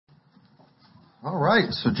All right,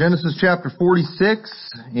 so Genesis chapter 46,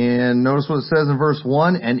 and notice what it says in verse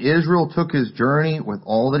 1, "And Israel took his journey with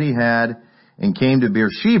all that he had, and came to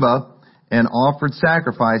Beersheba, and offered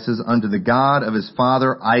sacrifices unto the God of his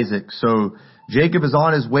father Isaac." So Jacob is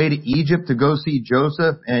on his way to Egypt to go see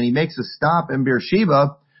Joseph, and he makes a stop in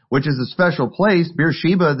Beersheba, which is a special place.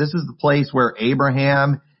 Beersheba, this is the place where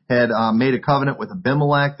Abraham had made a covenant with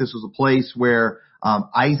Abimelech. This was a place where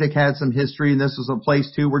Isaac had some history, and this was a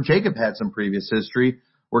place too where Jacob had some previous history,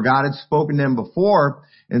 where God had spoken to him before.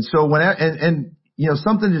 And so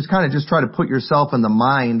something just kind of just try to put yourself in the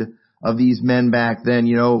mind of these men back then.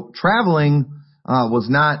 Traveling was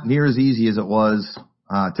not near as easy as it was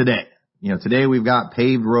today. Today we've got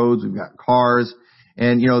paved roads, we've got cars,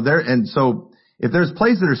 and so if there's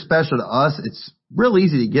places that are special to us, it's real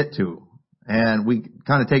easy to get to, and we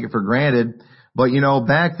kind of take it for granted. But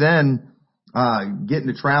back then, getting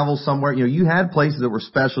to travel somewhere, you had places that were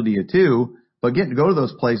special to you too, but getting to go to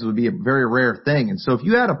those places would be a very rare thing. And so if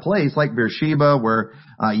you had a place like Beersheba where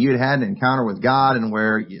you had an encounter with God and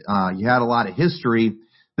where you had a lot of history,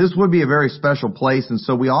 this would be a very special place. And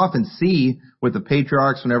so we often see with the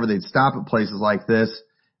patriarchs, whenever they'd stop at places like this,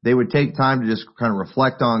 they would take time to just kind of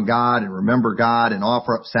reflect on God and remember God and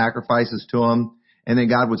offer up sacrifices to him, and then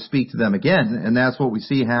God would speak to them again. And that's what we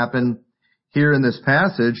see happen here in this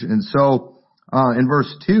passage. And so in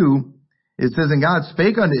verse 2, it says, "And God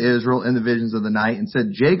spake unto Israel in the visions of the night, and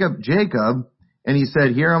said, Jacob, Jacob. And he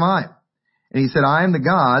said, Here am I. And he said, I am the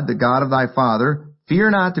God of thy father. Fear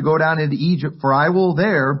not to go down into Egypt, for I will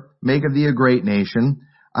there make of thee a great nation.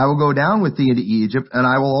 I will go down with thee into Egypt, and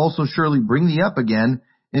I will also surely bring thee up again.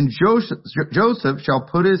 And Joseph shall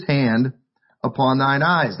put his hand upon thine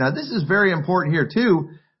eyes." Now this is very important here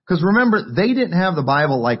too, because remember, they didn't have the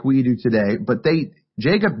Bible like we do today, but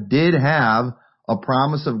Jacob did have a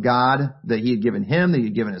promise of God that he had given him, that he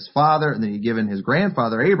had given his father, and that he had given his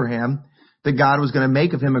grandfather Abraham, that God was going to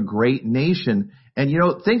make of him a great nation. And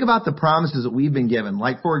think about the promises that we've been given.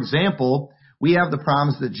 Like, for example, we have the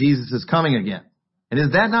promise that Jesus is coming again. And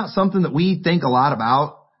is that not something that we think a lot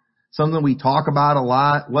about? Something we talk about a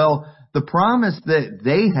lot? Well, the promise that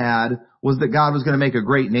they had was that God was going to make a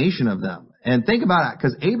great nation of them. And think about it,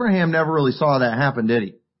 because Abraham never really saw that happen, did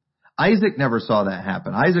he? Isaac never saw that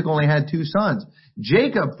happen. Isaac only had 2 sons.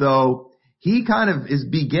 Jacob, though, he kind of is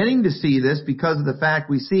beginning to see this because of the fact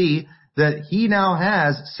we see that he now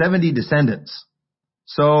has 70 descendants.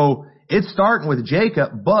 So it's starting with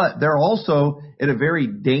Jacob, but they're also at a very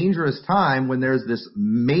dangerous time when there's this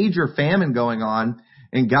major famine going on,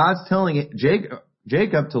 and God's telling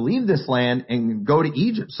Jacob to leave this land and go to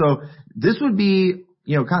Egypt. So this would be,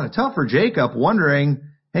 kind of tough for Jacob, wondering,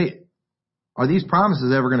 hey, are these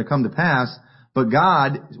promises ever going to come to pass? But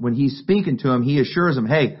God, when he's speaking to him, he assures him,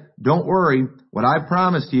 hey, don't worry. What I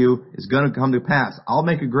promised you is going to come to pass. I'll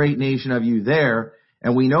make a great nation of you there.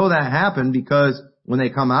 And we know that happened because when they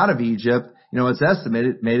come out of Egypt, it's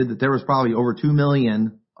estimated that there was probably over 2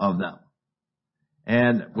 million of them.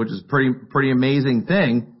 And which is pretty amazing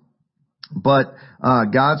thing. But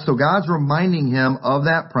God's reminding him of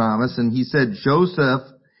that promise. And he said, so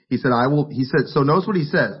notice what he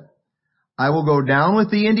says. I will go down with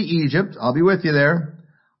thee into Egypt. I'll be with you there.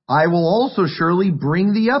 I will also surely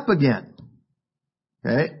bring thee up again.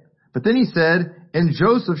 Okay. But then he said, and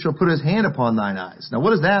Joseph shall put his hand upon thine eyes. Now,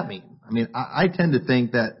 what does that mean? I mean, I tend to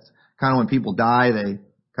think that kind of when people die, they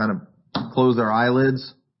kind of close their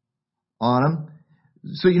eyelids on them.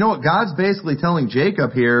 So you know what? God's basically telling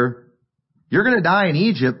Jacob here, you're going to die in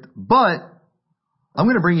Egypt, but I'm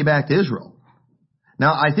going to bring you back to Israel.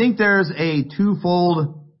 Now, I think there's a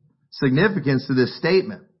twofold significance to this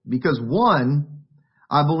statement, because one,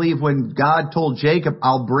 I believe when God told Jacob,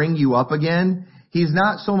 I'll bring you up again, he's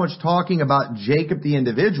not so much talking about Jacob the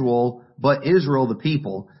individual, but Israel the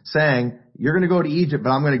people, saying, you're going to go to Egypt,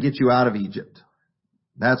 but I'm going to get you out of Egypt.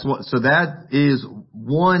 So that is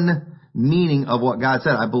one meaning of what God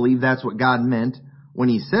said. I believe that's what God meant when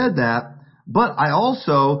he said that. But I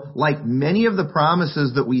also, like many of the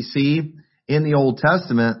promises that we see in the Old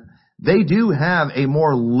Testament, they do have a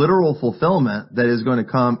more literal fulfillment that is going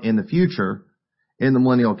to come in the future in the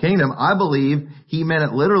millennial kingdom. I believe he meant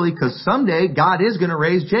it literally, because someday God is going to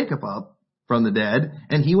raise Jacob up from the dead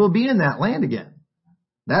and he will be in that land again.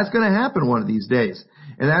 That's going to happen one of these days.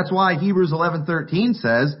 And that's why Hebrews 11:13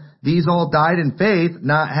 says, these all died in faith,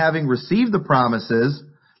 not having received the promises.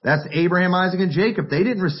 That's Abraham, Isaac, and Jacob. They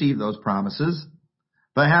didn't receive those promises,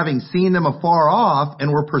 but having seen them afar off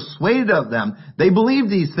and were persuaded of them. They believed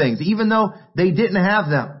these things, even though they didn't have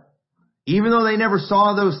them. Even though they never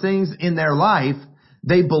saw those things in their life,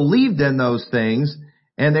 they believed in those things,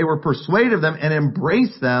 And they were persuaded of them and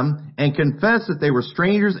embraced them and confessed that they were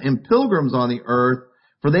strangers and pilgrims on the earth.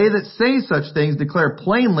 For they that say such things declare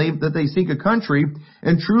plainly that they seek a country.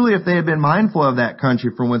 And truly, if they had been mindful of that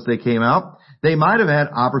country from whence they came out, they might have had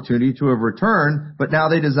opportunity to have returned. But now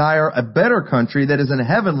they desire a better country that is in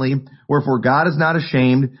heavenly. Wherefore God is not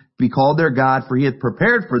ashamed to be called their God, for he hath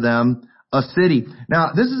prepared for them a city.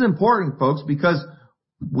 Now, this is important, folks, because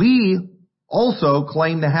we also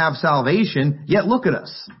claim to have salvation, yet look at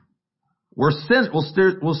us. We're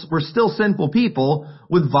still sinful people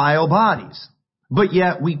with vile bodies. But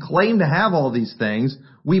yet we claim to have all these things.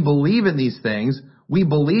 We believe in these things. We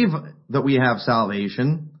believe that we have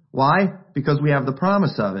salvation. Why? Because we have the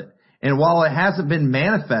promise of it. And while it hasn't been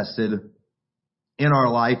manifested in our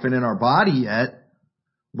life and in our body yet,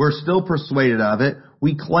 we're still persuaded of it.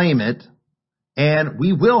 We claim it. And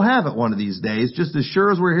we will have it one of these days. Just as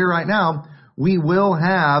sure as we're here right now, we will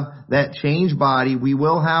have that changed body. We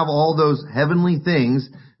will have all those heavenly things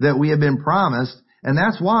that we have been promised. And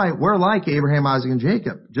that's why we're like Abraham, Isaac, and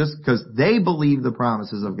Jacob. Just because they believed the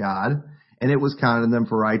promises of God and it was counted them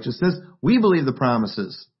for righteousness. We believe the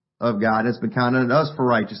promises of God. It's been counted us for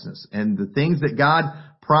righteousness. And the things that God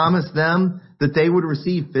promised them that they would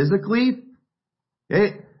receive physically,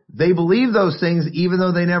 they believe those things even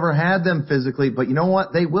though they never had them physically. But you know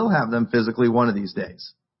what? They will have them physically one of these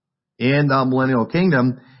days in the millennial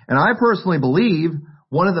kingdom. And I personally believe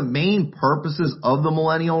one of the main purposes of the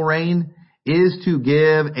millennial reign is to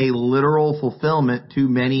give a literal fulfillment to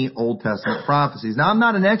many Old Testament prophecies. Now, I'm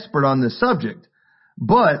not an expert on this subject,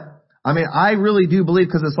 but I really do believe,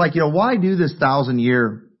 because it's like, why do this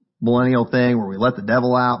 1,000-year millennial thing where we let the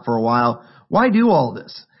devil out for a while? Why do all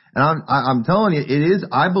this? And I'm telling you, it is,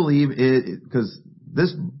 I believe it, because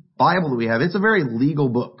this Bible that we have, it's a very legal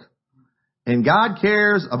book. And God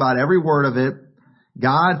cares about every word of it.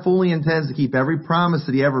 God fully intends to keep every promise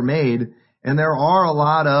that he ever made. And there are a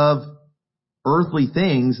lot of earthly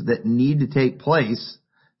things that need to take place,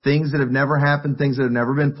 things that have never happened, things that have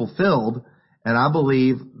never been fulfilled. And I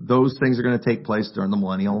believe those things are going to take place during the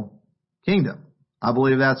millennial kingdom. I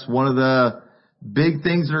believe that's one of the big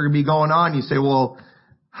things that are going to be going on. You say, well,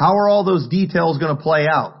 how are all those details going to play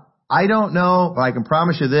out? I don't know, but I can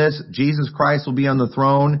promise you this: Jesus Christ will be on the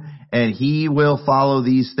throne and he will follow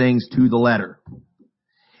these things to the letter.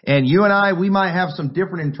 And you and I, we might have some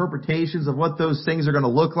different interpretations of what those things are going to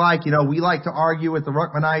look like. We like to argue with the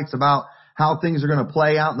Ruckmanites about how things are going to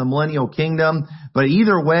play out in the millennial kingdom. But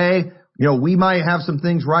either way, we might have some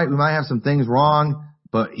things right, we might have some things wrong.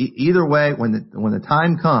 But either way, when the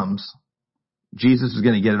time comes, Jesus is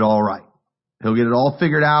going to get it all right. He'll get it all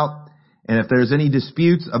figured out. And if there's any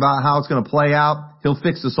disputes about how it's going to play out, he'll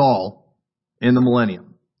fix us all in the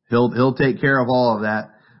millennium. He'll take care of all of that.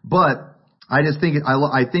 But I just think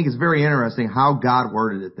I think it's very interesting how God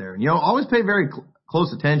worded it there. And always pay very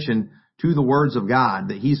close attention to the words of God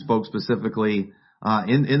that he spoke specifically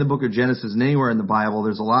in the book of Genesis and anywhere in the Bible.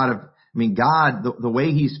 There's a lot of, God, the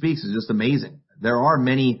way he speaks is just amazing. There are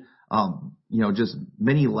many, just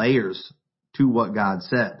many layers to what God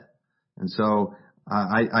said. And so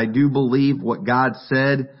I do believe what God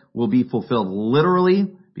said will be fulfilled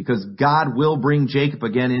literally, because God will bring Jacob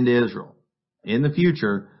again into Israel in the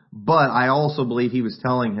future. But I also believe he was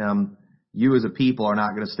telling him, you as a people are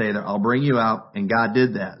not going to stay there. I'll bring you out. And God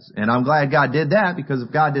did that. And I'm glad God did that, because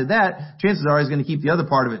if God did that, chances are he's going to keep the other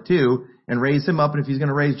part of it too and raise him up. And if he's going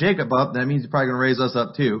to raise Jacob up, that means he's probably going to raise us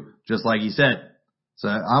up too, just like he said. So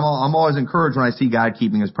I'm always encouraged when I see God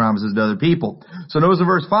keeping his promises to other people. So notice in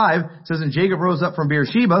verse 5, it says, and Jacob rose up from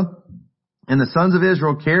Beersheba, and the sons of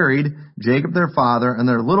Israel carried Jacob their father and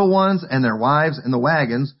their little ones and their wives in the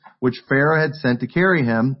wagons which Pharaoh had sent to carry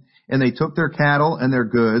him. And they took their cattle and their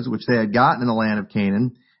goods, which they had gotten in the land of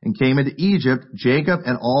Canaan, and came into Egypt, Jacob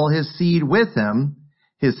and all his seed with him,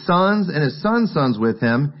 his sons and his sons' sons with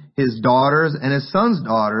him, his daughters and his sons'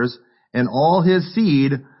 daughters, and all his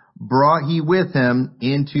seed brought he with him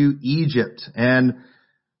into Egypt. And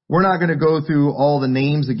we're not going to go through all the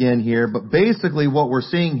names again here, but basically what we're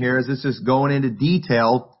seeing here is this is going into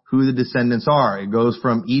detail who the descendants are. It goes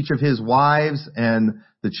from each of his wives and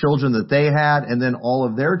the children that they had, and then all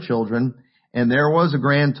of their children. And there was a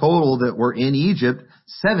grand total that were in Egypt,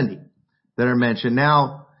 70 that are mentioned.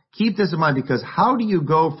 Now, keep this in mind, because how do you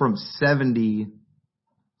go from 70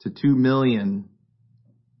 to 2 million?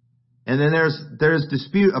 And then there's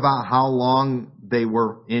dispute about how long they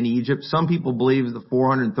were in Egypt. Some people believe the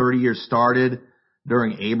 430 years started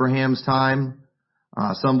during Abraham's time.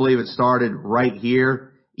 Some believe it started right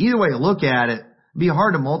here. Either way you look at it, it'd be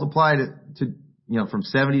hard to multiply it to from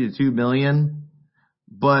 70 to 2 million.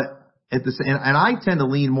 But at the same, and I tend to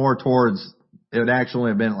lean more towards it would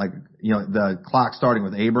actually have been like, the clock starting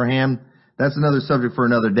with Abraham. That's another subject for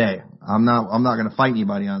another day. I'm not going to fight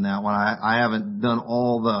anybody on that one. I haven't done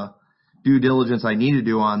all the due diligence I need to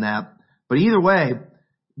do on that. But either way,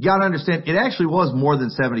 you got to understand, it actually was more than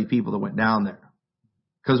 70 people that went down there.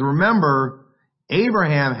 Because remember,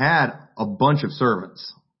 Abraham had a bunch of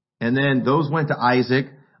servants. And then those went to Isaac.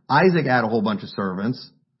 Isaac had a whole bunch of servants.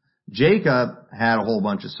 Jacob had a whole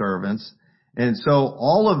bunch of servants. And so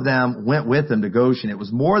all of them went with him to Goshen. It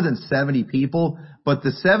was more than 70 people, but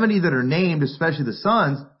the 70 that are named, especially the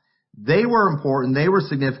sons, they were important. They were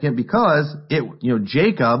significant because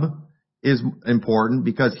Jacob is important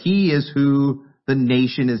because he is who the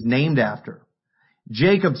nation is named after.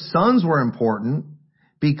 Jacob's sons were important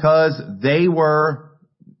because they were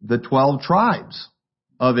the 12 tribes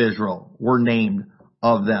of Israel were named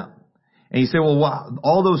of them. And you say, well,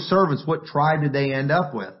 all those servants, what tribe did they end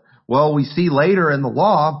up with? Well, we see later in the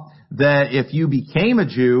law that if you became a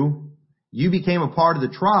Jew, you became a part of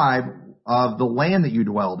the tribe of the land that you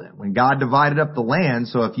dwelled in. When God divided up the land,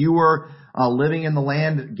 so if you were living in the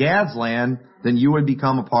land, Gad's land, then you would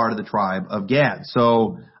become a part of the tribe of Gad.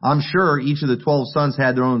 So I'm sure each of the 12 sons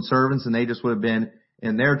had their own servants and they just would have been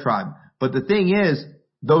in their tribe. But the thing is,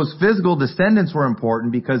 those physical descendants were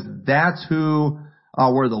important because that's who,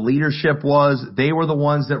 where the leadership was. They were the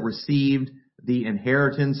ones that received the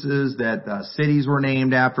inheritances, that cities were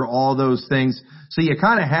named after, all those things. So you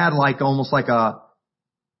kind of had almost like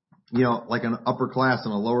like an upper class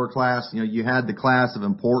and a lower class. You had the class of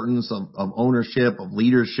importance, of ownership, of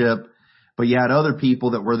leadership, but you had other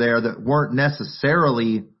people that were there that weren't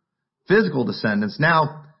necessarily physical descendants.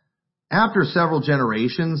 Now, after several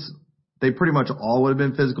generations, they pretty much all would have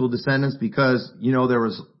been physical descendants because, there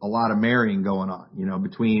was a lot of marrying going on,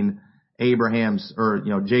 between Abraham's or,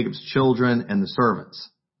 Jacob's children and the servants.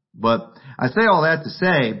 But I say all that to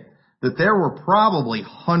say that there were probably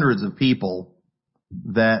hundreds of people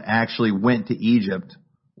that actually went to Egypt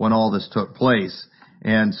when all this took place.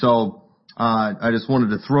 And so, I just wanted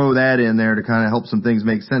to throw that in there to kind of help some things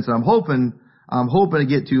make sense. And I'm hoping to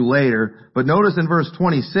get to later. But notice in verse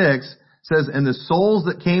 26, says, and the souls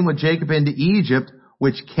that came with Jacob into Egypt,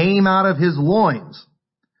 which came out of his loins,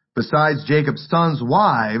 besides Jacob's sons'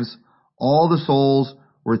 wives, all the souls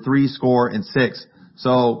were 66.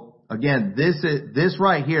 So again, this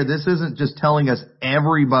right here, this isn't just telling us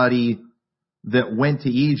everybody that went to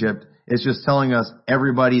Egypt. It's just telling us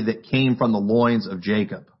everybody that came from the loins of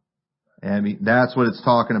Jacob. That's what it's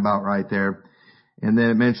talking about right there. And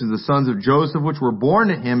then it mentions the sons of Joseph, which were born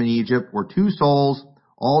to him in Egypt, were 2 souls.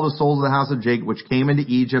 All the souls of the house of Jacob, which came into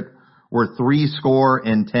Egypt, were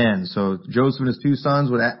 70. So Joseph and his 2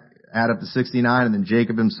 sons would add up to 69, and then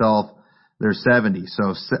Jacob himself, they're 70.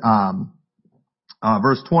 So,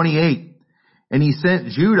 verse 28, and he sent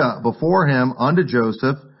Judah before him unto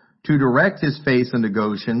Joseph to direct his face unto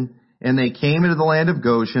Goshen, and they came into the land of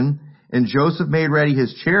Goshen, and Joseph made ready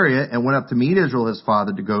his chariot and went up to meet Israel his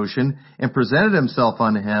father to Goshen, and presented himself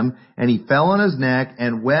unto him, and he fell on his neck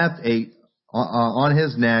and wept on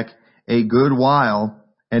his neck a good while.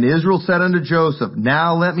 And Israel said unto Joseph,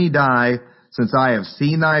 now let me die, since I have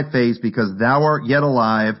seen thy face, because thou art yet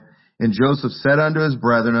alive. And Joseph said unto his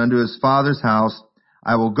brethren, unto his father's house,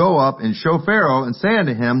 I will go up and show Pharaoh, and say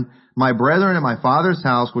unto him, my brethren and my father's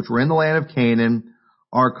house, which were in the land of Canaan,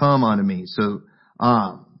 are come unto me. So,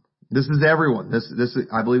 this is everyone.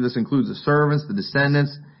 I believe this includes the servants, the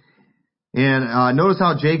descendants. And notice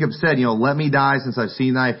how Jacob said, let me die since I've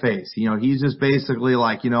seen thy face. He's just basically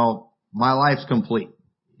like, my life's complete.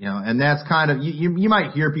 And that's kind of, you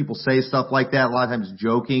might hear people say stuff like that, a lot of times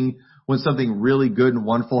joking, when something really good and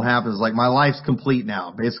wonderful happens, like my life's complete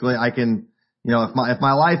now. Basically, I can, if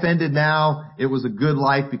my life ended now, it was a good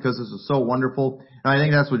life because this was so wonderful. And I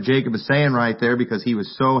think that's what Jacob is saying right there, because he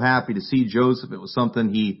was so happy to see Joseph. It was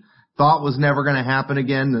something he thought was never going to happen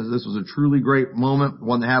again. This was a truly great moment,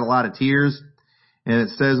 one that had a lot of tears. And it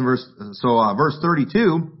says in verse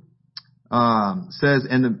 32, says,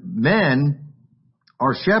 and the men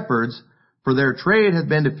are shepherds, for their trade hath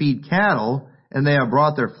been to feed cattle, and they have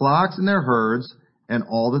brought their flocks and their herds, and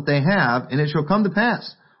all that they have. And it shall come to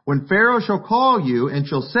pass, when Pharaoh shall call you, and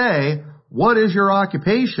shall say, what is your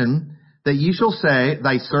occupation? That ye shall say,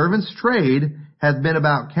 thy servant's trade hath been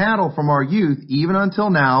about cattle from our youth, even until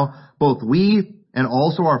now, both we and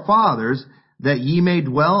also our fathers, that ye may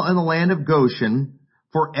dwell in the land of Goshen.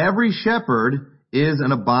 For every shepherd is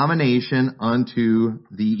an abomination unto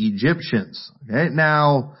the Egyptians. Okay,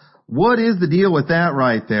 now, what is the deal with that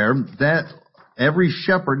right there? That every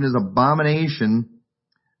shepherd is abomination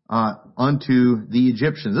unto the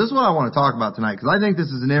Egyptians. This is what I want to talk about tonight, because I think this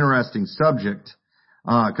is an interesting subject.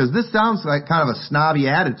 Because this sounds like kind of a snobby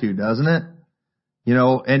attitude, doesn't it?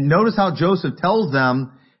 And notice how Joseph tells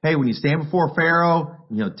them, hey, when you stand before Pharaoh,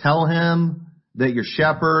 tell him that you're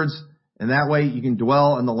shepherds, and that way you can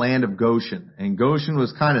dwell in the land of Goshen. And Goshen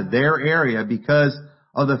was kind of their area because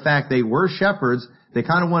of the fact they were shepherds. They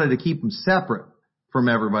kind of wanted to keep them separate from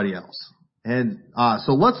everybody else. And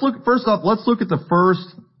so let's look at the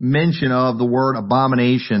first mention of the word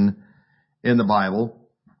abomination in the Bible.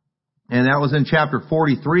 And that was in chapter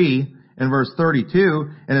 43 and verse 32.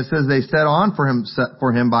 And it says, they set on for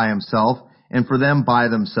him by himself, and for them by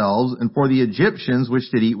themselves, and for the Egyptians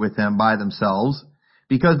which did eat with him by themselves,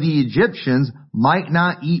 because the Egyptians might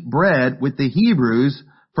not eat bread with the Hebrews,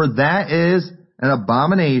 for that is an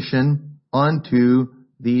abomination unto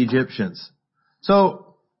the Egyptians.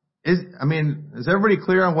 So, is everybody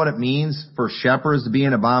clear on what it means for shepherds to be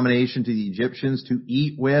an abomination to the Egyptians? To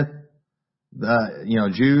eat with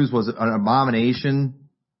the, Jews was an abomination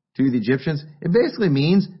to the Egyptians? It basically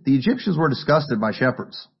means the Egyptians were disgusted by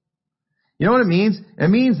shepherds. You know what it means? It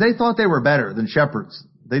means they thought they were better than shepherds.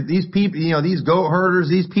 These people, these goat herders,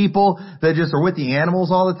 these people that just are with the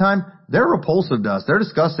animals all the time, they're repulsive to us. They're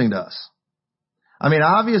disgusting to us.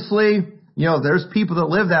 Obviously, there's people that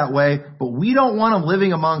live that way, but we don't want them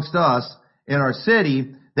living amongst us in our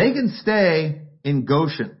city. They can stay in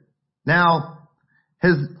Goshen. Now,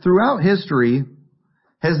 throughout history,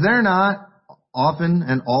 has there not often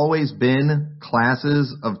and always been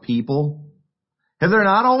classes of people? Have there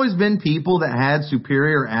not always been people that had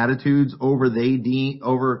superior attitudes over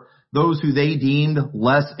those who they deemed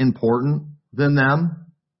less important than them?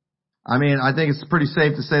 I think it's pretty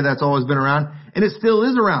safe to say that's always been around, and it still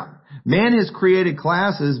is around. Man has created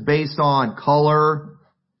classes based on color,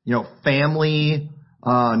 family,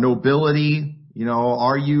 nobility,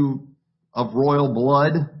 are you of royal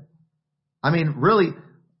blood? Really,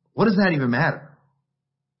 what does that even matter?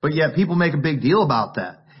 But yet people make a big deal about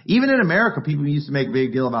that. Even in America, people used to make a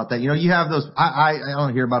big deal about that. You have those, I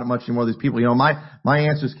don't hear about it much anymore, these people. My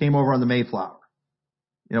ancestors came over on the Mayflower.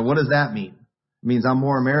 What does that mean? It means I'm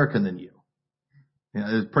more American than you.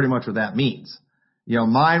 It's pretty much what that means.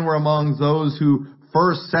 Mine were among those who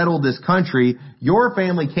first settled this country. Your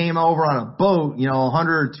family came over on a boat,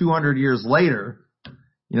 100 or 200 years later.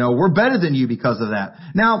 We're better than you because of that.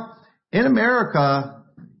 Now, in America,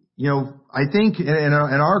 I think in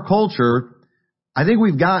our culture, I think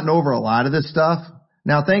we've gotten over a lot of this stuff.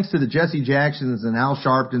 Now, thanks to the Jesse Jacksons and Al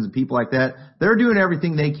Sharptons and people like that, they're doing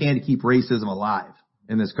everything they can to keep racism alive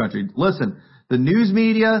in this country. Listen, the news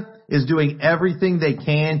media is doing everything they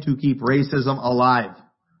can to keep racism alive.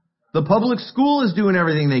 The public school is doing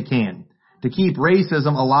everything they can to keep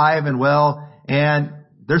racism alive and well, and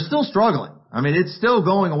they're still struggling. It's still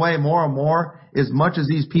going away more and more as much as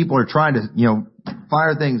these people are trying to,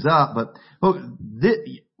 fire things up. But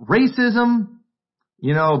racism,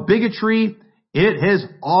 bigotry, it has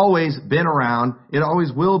always been around. It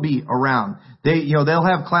always will be around. They'll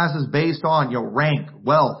have classes based on, rank,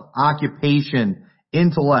 wealth, occupation,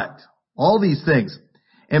 intellect, all these things.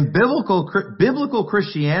 And biblical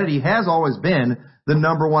Christianity has always been the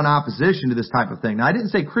number one opposition to this type of thing. Now, I didn't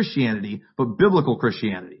say Christianity, but biblical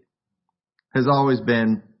Christianity has always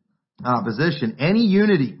been opposition. Any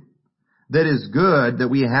unity that is good that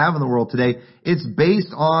we have in the world today, it's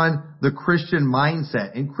based on the Christian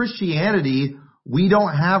mindset. In Christianity, we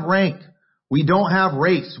don't have rank. We don't have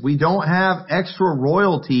race. We don't have extra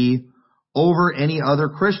royalty over any other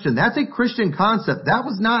Christian. That's a Christian concept. That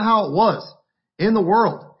was not how it was in the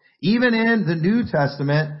world. Even in the New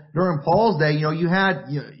Testament, during Paul's day,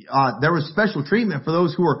 there was special treatment for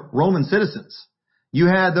those who were Roman citizens. You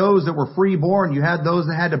had those that were freeborn. You had those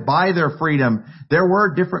that had to buy their freedom. There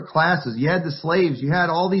were different classes. You had the slaves. You had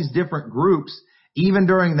all these different groups, even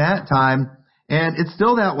during that time. And it's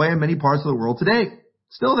still that way in many parts of the world today.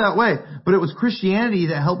 Still that way. But it was Christianity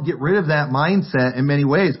that helped get rid of that mindset in many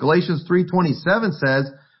ways. Galatians 3:27 says,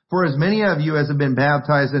 "For as many of you as have been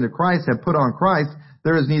baptized into Christ have put on Christ,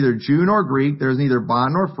 there is neither Jew nor Greek, there is neither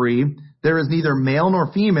bond nor free, there is neither male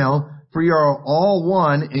nor female, for you are all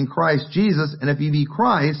one in Christ Jesus, and if ye be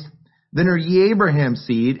Christ, then are ye Abraham's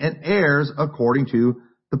seed and heirs according to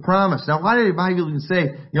the promise." Now, why did the Bible even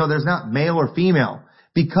say, there's not male or female?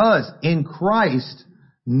 Because in Christ,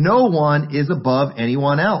 no one is above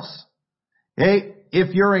anyone else. Okay?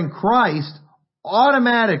 If you're in Christ,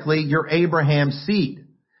 automatically you're Abraham's seed.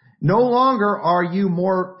 No longer are you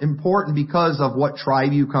more important because of what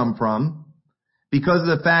tribe you come from, because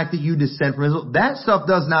of the fact that you descend from Israel. That stuff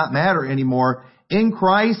does not matter anymore. In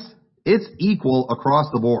Christ, it's equal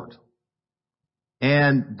across the board.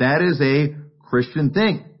 And that is a Christian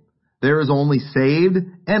thing. There is only saved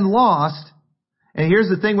and lost, And here's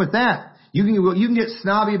the thing with that. You can get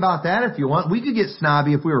snobby about that if you want. We could get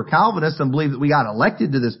snobby if we were Calvinists and believe that we got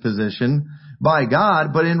elected to this position by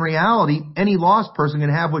God. But in reality, any lost person can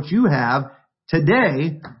have what you have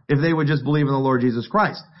today if they would just believe in the Lord Jesus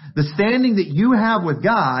Christ. The standing that you have with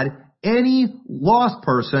God, any lost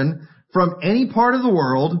person from any part of the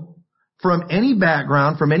world, from any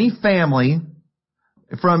background, from any family,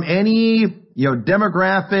 from any,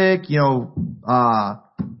 demographic,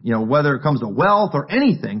 whether it comes to wealth or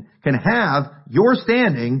anything, can have your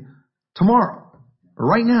standing tomorrow or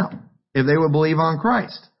right now if they would believe on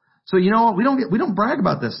Christ. So you know what? We don't brag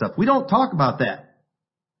about this stuff. We don't talk about that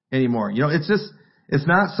anymore. It's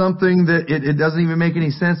not something that it doesn't even make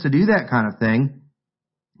any sense to do that kind of thing.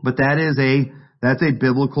 But that's a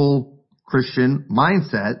biblical Christian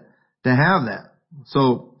mindset to have that.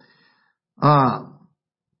 So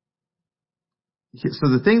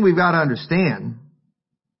the thing we've got to understand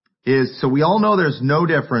is, so we all know there's no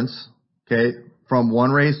difference, okay, from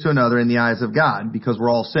one race to another in the eyes of God because we're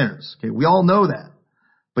all sinners. Okay, we all know that.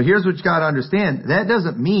 But here's what you got to understand. That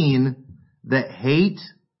doesn't mean that hate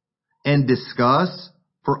and disgust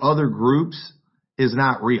for other groups is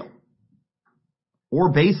not real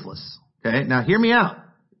or baseless. Okay, now hear me out.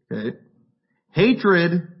 Okay,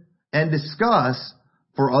 hatred and disgust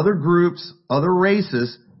for other groups, other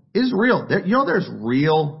races is real. There's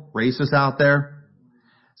real racists out there.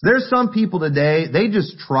 There's some people today, they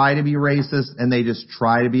just try to be racist and they just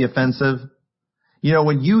try to be offensive.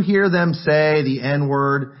 When you hear them say the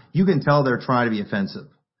N-word, you can tell they're trying to be offensive.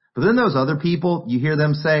 But then those other people, you hear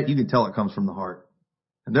them say it, you can tell it comes from the heart.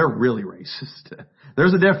 And they're really racist.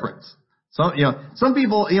 There's a difference. Some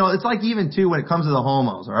people, it's like even too when it comes to the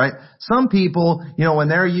homos, all right? Some people, when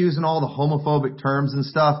they're using all the homophobic terms and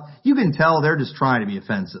stuff, you can tell they're just trying to be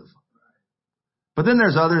offensive. But then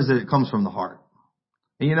there's others that it comes from the heart.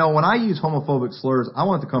 And when I use homophobic slurs, I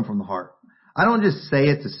want it to come from the heart. I don't just say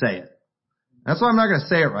it to say it. That's why I'm not going to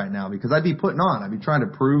say it right now, because I'd be putting on. I'd be trying to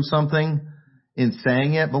prove something in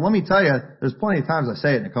saying it. But let me tell you, there's plenty of times I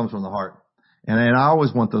say it and it comes from the heart. And I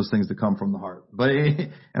always want those things to come from the heart.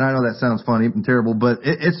 And I know that sounds funny and terrible, but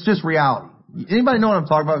it's just reality. Anybody know what I'm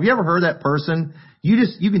talking about? Have you ever heard that person?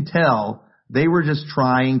 You can tell they were just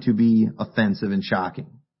trying to be offensive and shocking.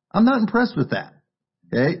 I'm not impressed with that.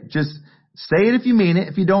 Okay? Just say it if you mean it.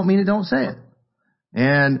 If you don't mean it, don't say it.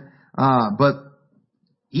 But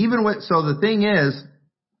so the thing is,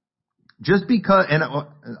 just because, and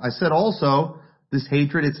I said also, this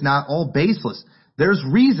hatred, it's not all baseless. There's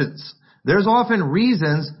reasons. There's often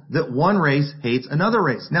reasons that one race hates another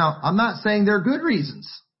race. Now, I'm not saying they're good reasons.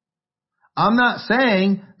 I'm not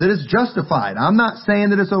saying that it's justified. I'm not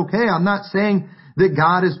saying that it's okay. I'm not saying that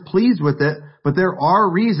God is pleased with it, but there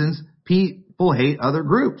are reasons people hate other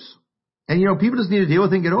groups. And people just need to deal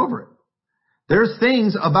with it and get over it. There's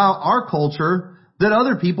things about our culture that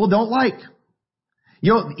other people don't like.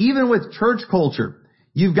 Even with church culture,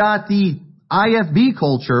 you've got the IFB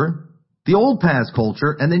culture, the old past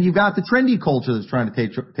culture, and then you've got the trendy culture that's trying to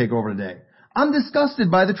take over today. I'm disgusted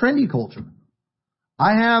by the trendy culture.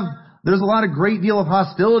 There's a lot of great deal of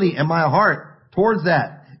hostility in my heart towards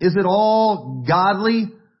that. Is it all godly?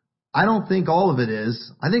 I don't think all of it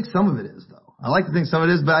is. I think some of it is, though. I like to think some of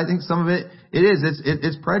it is, but I think some of it is.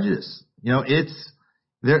 It's prejudice.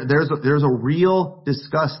 There's a real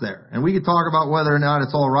disgust there. And we could talk about whether or not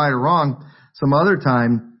it's all right or wrong some other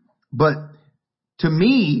time. But to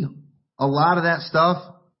me, a lot of that stuff,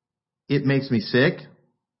 it makes me sick.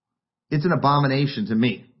 It's an abomination to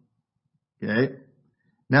me. Okay?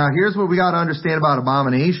 Now, here's what we got to understand about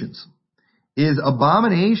abominations.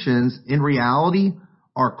 Abominations, in reality,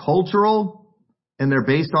 are cultural and they're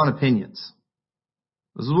based on opinions.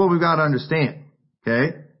 This is what we've got to understand.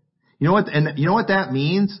 Okay? You know what that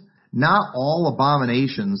means? Not all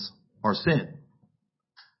abominations are sin.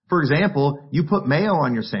 For example, you put mayo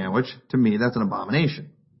on your sandwich. To me, that's an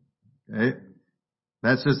abomination. Okay?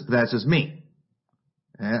 That's just me.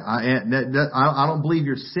 I don't believe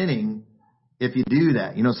you're sinning if you do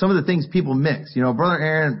that. Some of the things people mix. Brother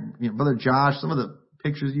Aaron, Brother Josh, some of the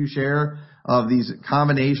pictures you share of these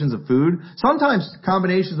combinations of food. Sometimes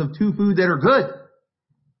combinations of two food that are good.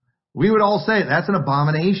 We would all say that's an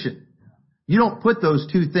abomination. You don't put those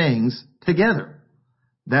two things together.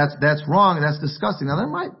 That's wrong and that's disgusting. Now there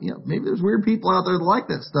might, maybe there's weird people out there that like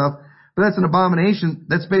that stuff, but that's an abomination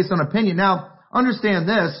that's based on opinion. Now, understand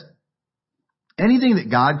this. Anything that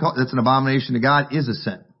God calls, that's an abomination to God is a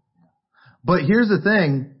sin. But here's the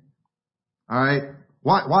thing. All right.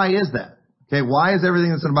 Why is that? Okay. Why is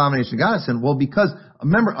everything that's an abomination to God a sin? Well, because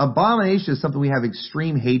remember, abomination is something we have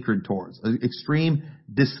extreme hatred towards, extreme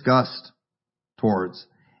disgust towards.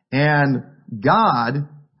 And God,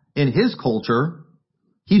 in his culture,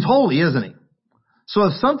 he's holy, isn't he? So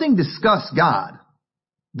if something disgusts God,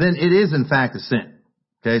 then it is in fact a sin.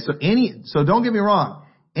 Okay, so don't get me wrong.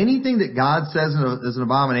 Anything that God says is an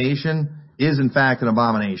abomination is in fact an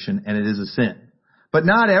abomination, and it is a sin. But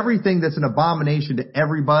not everything that's an abomination to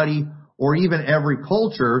everybody or even every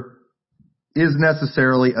culture is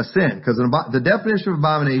necessarily a sin. Because the definition of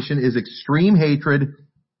abomination is extreme hatred,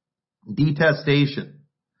 detestation,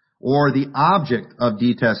 or the object of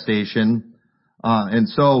detestation.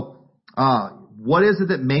 What is it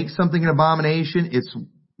that makes something an abomination? It's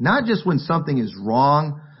not just when something is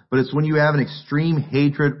wrong, but it's when you have an extreme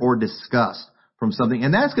hatred or disgust from something.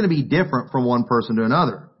 And that's going to be different from one person to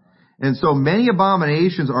another. And so many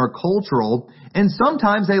abominations are cultural, and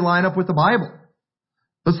sometimes they line up with the Bible,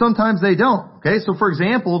 but sometimes they don't. Okay, so for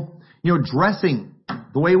example, dressing,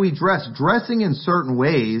 the way we dressing in certain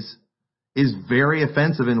ways is very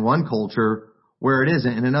offensive in one culture where it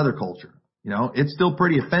isn't in another culture. It's still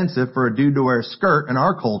pretty offensive for a dude to wear a skirt in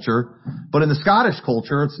our culture, but in the Scottish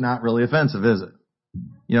culture, it's not really offensive, is it?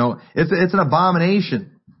 It's an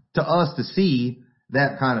abomination to us to see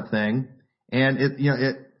that kind of thing, and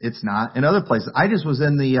it's not in other places. I just was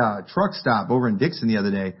in the truck stop over in Dixon the other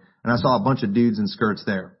day, and I saw a bunch of dudes in skirts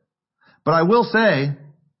there. But I will say,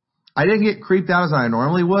 I didn't get creeped out as I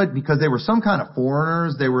normally would, because they were some kind of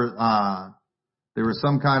foreigners. They were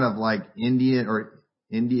some kind of like Indian or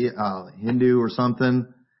Hindu or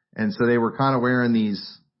something, and so they were kind of wearing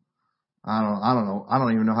these. I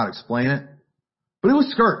don't even know how to explain it, but it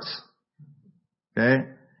was skirts. Okay,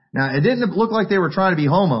 now it didn't look like they were trying to be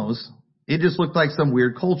homos. It just looked like some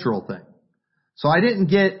weird cultural thing. So I didn't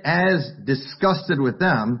get as disgusted with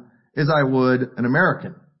them as I would an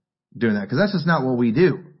American doing that, because that's just not what we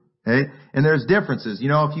do. Okay? And there's differences.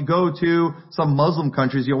 If you go to some Muslim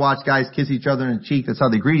countries, you'll watch guys kiss each other in the cheek. That's how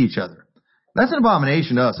they greet each other. That's an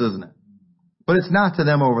abomination to us, isn't it? But it's not to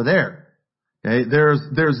them over there. Okay?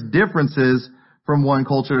 There's differences from one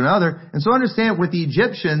culture to another. And so understand, with the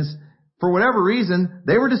Egyptians, for whatever reason,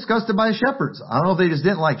 they were disgusted by shepherds. I don't know if they just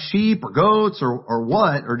didn't like sheep or goats or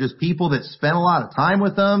what, or just people that spent a lot of time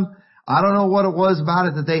with them. I don't know what it was about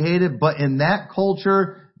it that they hated, but in that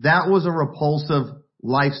culture, that was a repulsive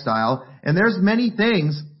lifestyle. And there's many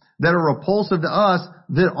things that are repulsive to us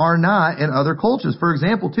that are not in other cultures. For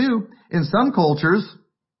example, too, in some cultures,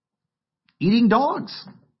 eating dogs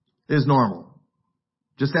is normal.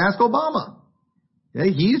 Just ask Obama.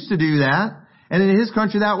 Okay, he used to do that. And in his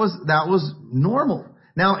country, that was normal.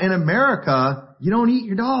 Now, in America, you don't eat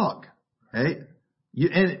your dog. Okay?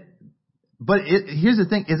 Here's the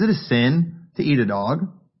thing. Is it a sin to eat a dog?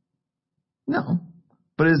 No.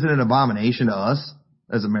 But is it an abomination to us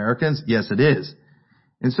as Americans? Yes, it is.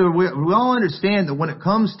 And so we all understand that when it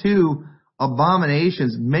comes to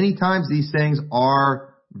abominations, many times these things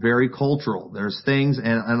are very cultural. There's things,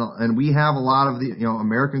 and we have a lot of the,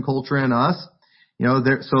 American culture in us.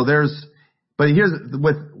 But here's,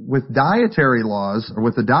 with dietary laws, or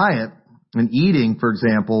with the diet and eating, for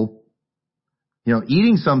example,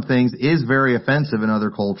 eating some things is very offensive in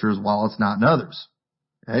other cultures while it's not in others.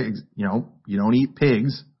 Okay? You don't eat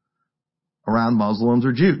pigs around Muslims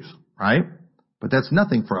or Jews, right? But that's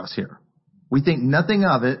nothing for us here. We think nothing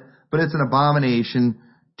of it, but it's an abomination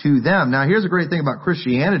to them. Now, here's a great thing about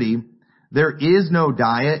Christianity. There is no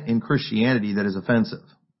diet in Christianity that is offensive.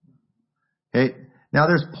 Okay? Now,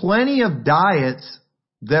 there's plenty of diets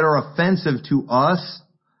that are offensive to us,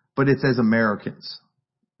 but it's as Americans.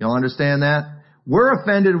 Y'all understand that? We're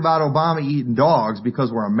offended about Obama eating dogs because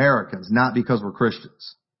we're Americans, not because we're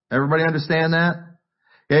Christians. Everybody understand that?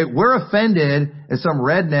 Okay, we're offended at some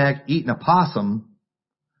redneck eating a possum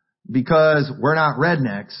because we're not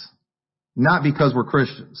rednecks, not because we're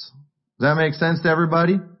Christians. Does that make sense to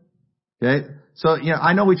everybody? Okay? So,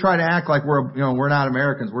 I know we try to act like we're not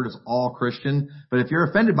Americans. We're just all Christian. But if you're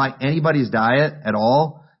offended by anybody's diet at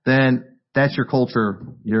all, then that's your culture,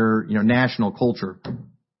 your national culture.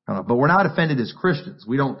 But we're not offended as Christians.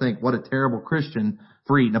 We don't think, what a terrible Christian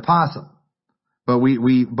for eating a possum. But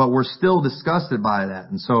we're still disgusted by that.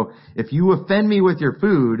 And so if you offend me with your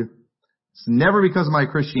food, it's never because of my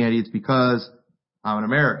Christianity. It's because I'm an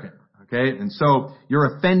American. Okay? And so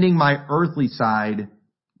you're offending my earthly side.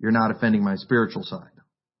 You're not offending my spiritual side.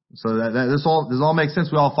 So this all makes sense.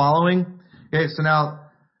 We all following? Okay, so now,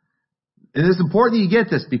 it is important that you get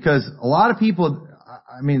this, because a lot of people,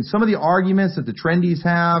 some of the arguments that the trendies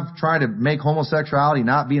have, try to make homosexuality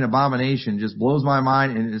not be an abomination, just blows my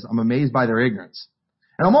mind, and I'm amazed by their ignorance.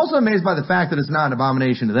 And I'm also amazed by the fact that it's not an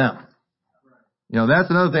abomination to them. That's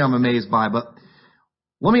another thing I'm amazed by. But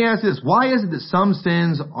let me ask you this. Why is it that some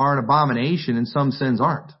sins are an abomination and some sins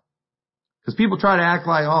aren't? Because people try to act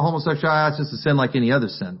like, oh, homosexuality is just a sin like any other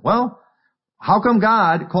sin. Well, how come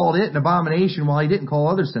God called it an abomination while he didn't call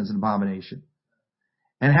other sins an abomination?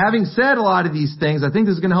 And having said a lot of these things, I think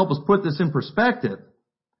this is going to help us put this in perspective.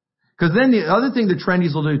 Because then the other thing the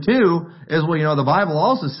trendies will do too is, well, the Bible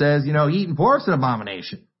also says, eating pork's an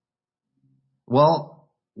abomination. Well,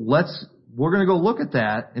 we're going to go look at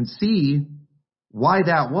that and see why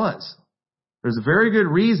that was. There's a very good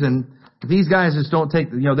reason these guys just don't take,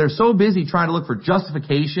 they're so busy trying to look for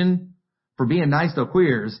justification for being nice to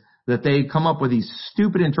queers that they come up with these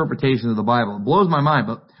stupid interpretations of the Bible. It blows my mind.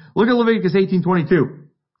 But look at Leviticus 18:22.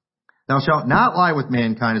 Thou shalt not lie with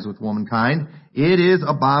mankind as with womankind. It is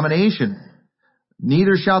abomination.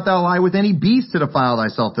 Neither shalt thou lie with any beast to defile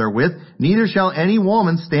thyself therewith. Neither shall any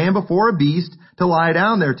woman stand before a beast to lie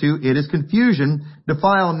down thereto. It is confusion.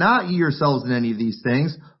 Defile not ye yourselves in any of these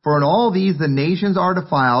things. For in all these the nations are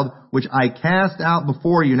defiled, which I cast out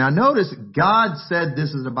before you. Now notice, God said this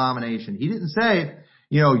is an abomination. He didn't say,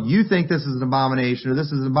 you think this is an abomination or this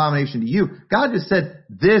is an abomination to you. God just said,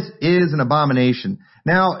 this is an abomination.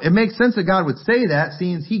 Now, it makes sense that God would say that,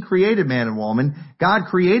 seeing he created man and woman. God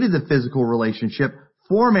created the physical relationship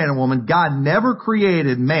for man and woman. God never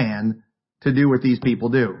created man to do what these people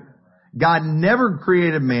do. God never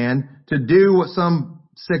created man to do what some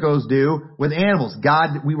sickos do with animals.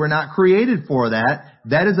 We were not created for that.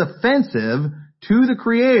 That is offensive to the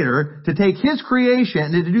Creator to take His creation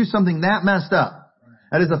and to do something that messed up.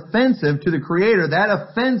 That is offensive to the Creator. That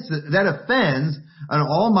offends an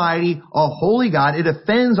almighty, a holy God. It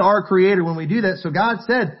offends our Creator when we do that. So God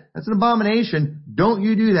said, that's an abomination. Don't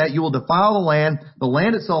you do that. You will defile the land. The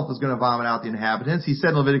land itself is going to vomit out the inhabitants. He said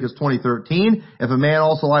in Leviticus 20:13, if a man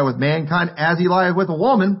also lie with mankind as he lieth with a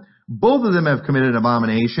woman, both of them have committed an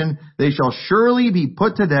abomination. They shall surely be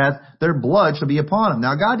put to death. Their blood shall be upon them.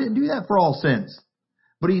 Now God didn't do that for all sins.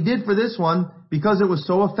 But He did for this one because it was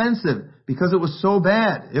so offensive, because it was so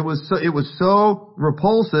bad. It was so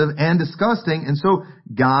repulsive and disgusting. And so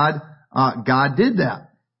God did that.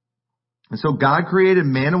 And so God created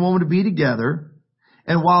man and woman to be together.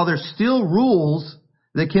 And while there's still rules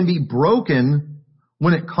that can be broken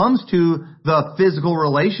when it comes to the physical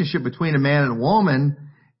relationship between a man and a woman,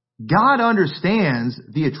 God understands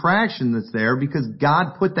the attraction that's there because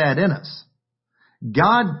God put that in us.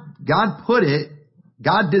 God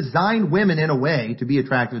designed women in a way to be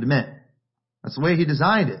attractive to men. That's the way He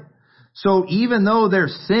designed it. So even though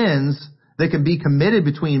there's sins that can be committed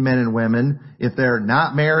between men and women, if they're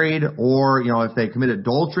not married or, if they commit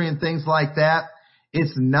adultery and things like that,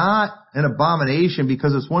 it's not an abomination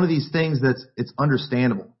because it's one of these things it's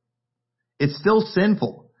understandable. It's still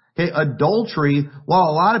sinful. Okay, adultery, while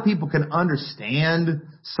a lot of people can understand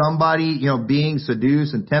somebody, being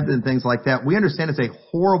seduced and tempted and things like that, we understand it's a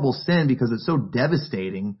horrible sin because it's so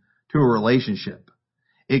devastating to a relationship.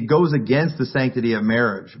 It goes against the sanctity of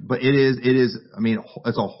marriage. But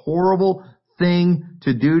it's a horrible thing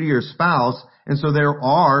to do to your spouse. And so there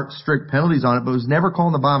are strict penalties on it, but it was never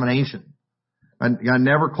called an abomination. I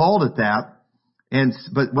never called it that.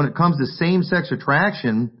 But when it comes to same-sex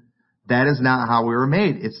attraction, that is not how we were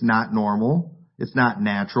made. It's not normal. It's not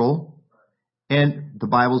natural. And the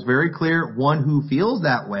Bible's very clear. One who feels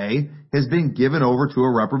that way has been given over to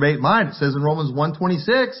a reprobate mind. It says in Romans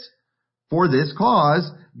 1:26, for this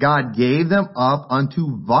cause God gave them up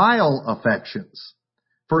unto vile affections.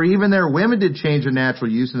 For even their women did change the natural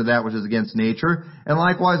use into that which is against nature. And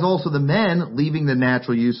likewise also the men, leaving the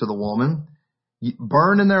natural use of the woman,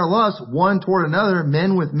 burned in their lust one toward another,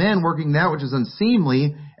 men with men, working that which is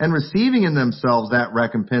unseemly, and receiving in themselves that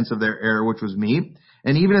recompense of their error which was meet.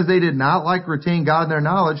 And even as they did not like to retain God in their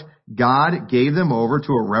knowledge, God gave them over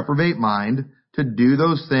to a reprobate mind to do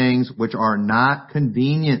those things which are not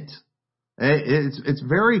convenient. It's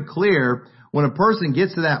very clear when a person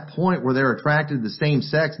gets to that point where they're attracted to the same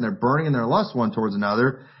sex and they're burning in their lust one towards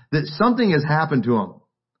another, that something has happened to them.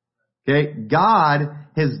 Okay, God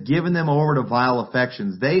has given them over to vile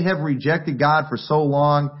affections. They have rejected God for so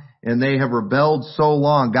long and they have rebelled so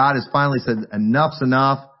long. God has finally said, enough's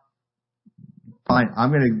enough. Fine, I'm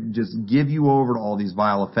going to just give you over to all these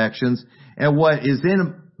vile affections. And what is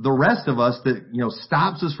in the rest of us that,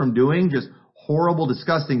 stops us from doing just horrible,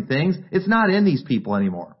 disgusting things, it's not in these people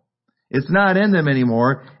anymore. It's not in them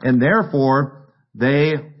anymore. And therefore,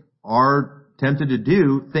 they are tempted to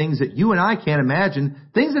do things that you and I can't imagine,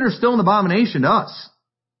 things that are still an abomination to us.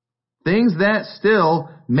 Things that still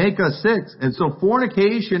make us sick. And so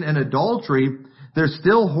fornication and adultery, they're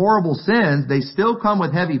still horrible sins. They still come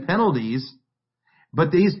with heavy penalties.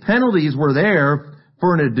 But these penalties were there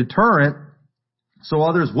for a deterrent so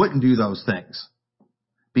others wouldn't do those things.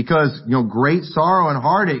 Because, great sorrow and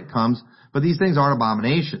heartache comes. But these things aren't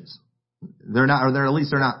abominations. They're not, or at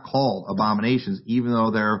least they're not called abominations, even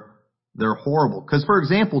though they're horrible. Because, for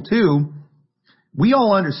example, too, we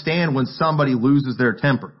all understand when somebody loses their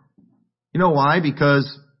temper. You know why?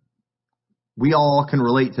 Because we all can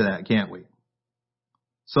relate to that, can't we?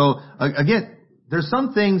 So, again, there's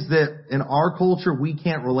some things that in our culture we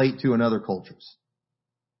can't relate to in other cultures.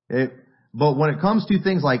 Okay? But when it comes to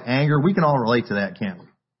things like anger, we can all relate to that, can't we?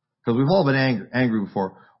 Because we've all been angry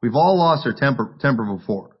before. We've all lost our temper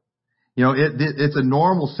before. You know, it's a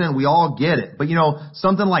normal sin. We all get it. But, you know,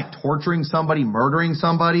 something like torturing somebody, murdering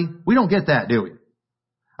somebody, we don't get that, do we?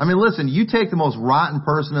 I mean, listen, you take the most rotten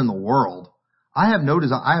person in the world. I have no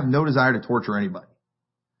desire to torture anybody.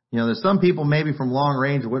 You know, there's some people maybe from long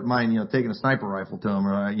range who wouldn't mind, you know, taking a sniper rifle to them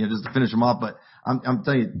or, you know, just to finish them off. But I'm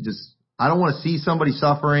telling you, I don't want to see somebody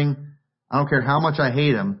suffering. I don't care how much I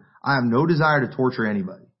hate them. I have no desire to torture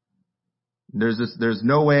anybody. There's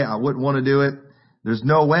no way I wouldn't want to do it. There's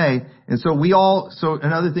no way. And so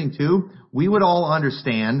another thing too, we would all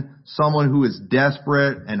understand someone who is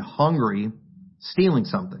desperate and hungry stealing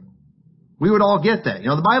something. We would all get that. You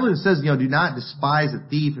know, the Bible says, you know, do not despise a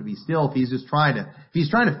thief if he's trying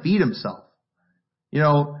to feed himself. You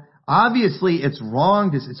know, obviously it's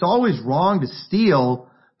always wrong to steal,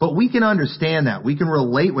 but we can understand that. We can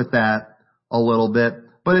relate with that a little bit.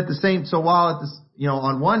 But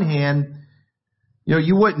on one hand, you know,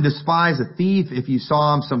 you wouldn't despise a thief if you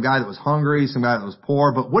saw him, some guy that was hungry, some guy that was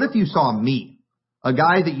poor. But what if you saw me? A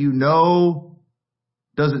guy that you know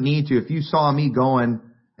doesn't need to. If you saw me going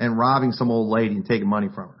and robbing some old lady and taking money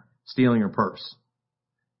from her, stealing her purse.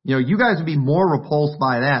 You know, you guys would be more repulsed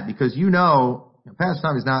by that because you know, Pastor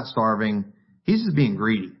Tommy's not starving. He's just being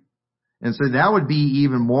greedy. And so that would be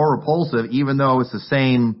even more repulsive, even though it's the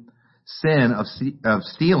same sin of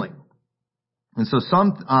stealing. And so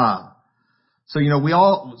we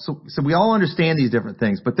all understand these different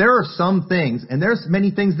things, but there are some things, and there's many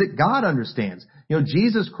things that God understands. You know,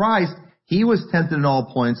 Jesus Christ, He was tempted in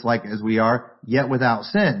all points like as we are, yet without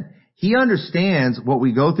sin. He understands what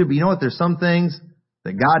we go through, but you know what? There's some things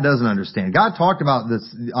that God doesn't understand. God talked about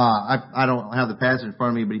this, I don't have the passage in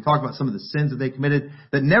front of me, but He talked about some of the sins that they committed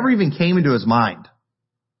that never even came into His mind.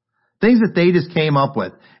 Things that they just came up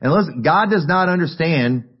with. And listen, God does not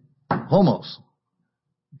understand homos.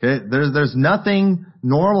 Okay? There's nothing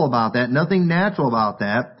normal about that, nothing natural about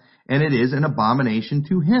that, and it is an abomination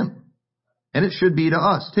to Him. And it should be to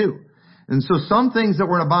us too. And so some things that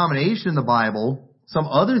were an abomination in the Bible, some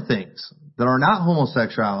other things that are not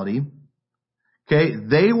homosexuality, okay,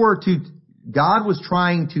 God was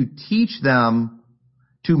trying to teach them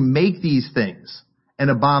to make these things an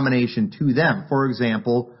abomination to them. For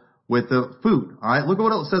example, with the food. Alright, look at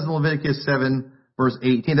what it says in Leviticus 7, verse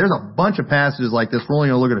 18. There's a bunch of passages like this. We're only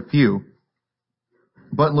going to look at a few.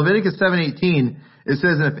 But in Leviticus 7:18, it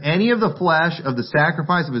says, and if any of the flesh of the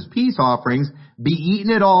sacrifice of his peace offerings be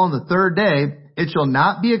eaten at all on the third day, it shall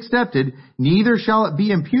not be accepted, neither shall it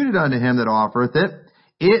be imputed unto him that offereth it.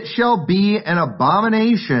 It shall be an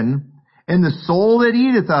abomination, and the soul that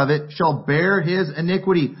eateth of it shall bear his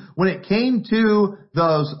iniquity. When it came to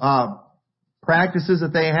those practices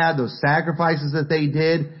that they had, those sacrifices that they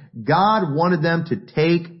did, God wanted them to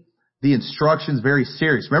take the instructions very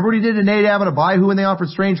serious. Remember what He did to Nadab and Abihu when they offered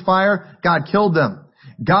strange fire? God killed them.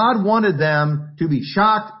 God wanted them to be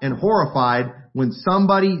shocked and horrified when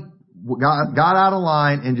somebody got out of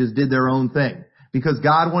line and just did their own thing. Because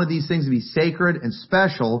God wanted these things to be sacred and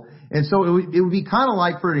special. And so it would be kind of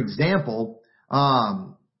like, for an example,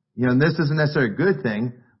 and this isn't necessarily a good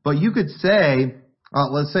thing, but you could say,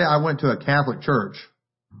 let's say I went to a Catholic church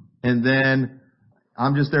and then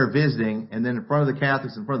I'm just there visiting, and then in front of the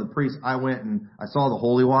Catholics, in front of the priests, I went and I saw the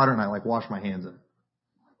holy water and I washed my hands in it.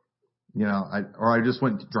 You know, or I just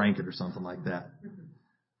went and drank it or something like that.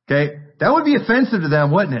 Okay? That would be offensive to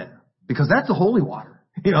them, wouldn't it? Because that's the holy water.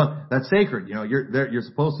 You know, that's sacred. You know, you're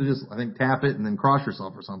supposed to just, I think, tap it and then cross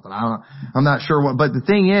yourself or something. I'm not sure what, but the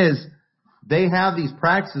thing is, they have these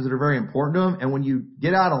practices that are very important to them, and when you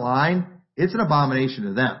get out of line, it's an abomination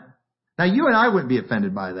to them. Now, you and I wouldn't be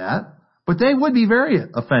offended by that, but they would be very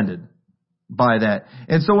offended by that.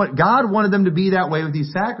 And so what God wanted them to be that way with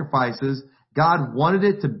these sacrifices, God wanted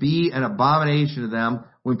it to be an abomination to them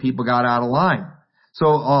when people got out of line. So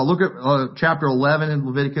look at chapter 11 in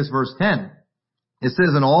Leviticus, verse 10. It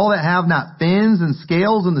says, and all that have not fins and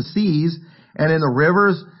scales in the seas and in the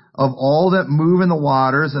rivers of all that move in the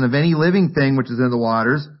waters and of any living thing which is in the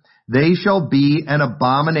waters, they shall be an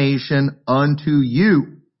abomination unto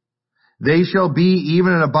you. They shall be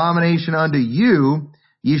even an abomination unto you.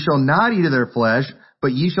 Ye shall not eat of their flesh,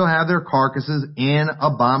 but ye shall have their carcasses in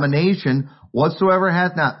abomination. Whatsoever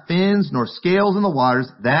hath not fins nor scales in the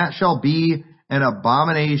waters, that shall be an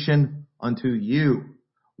abomination unto you.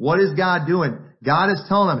 What is God doing? God is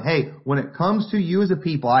telling them, hey, when it comes to you as a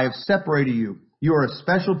people, I have separated you. You are a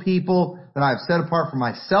special people that I have set apart for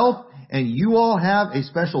myself, and you all have a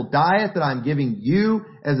special diet that I'm giving you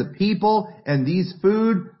as a people, and these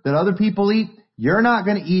food that other people eat, you're not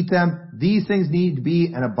going to eat them. These things need to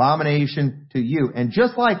be an abomination to you. And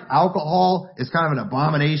just like alcohol is kind of an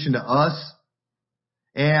abomination to us,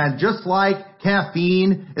 and just like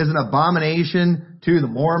caffeine is an abomination to the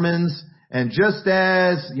Mormons, and just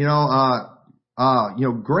as,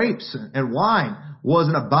 grapes and wine was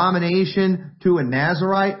an abomination to a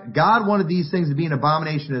Nazirite, God wanted these things to be an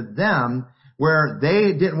abomination to them, where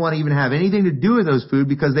they didn't want to even have anything to do with those food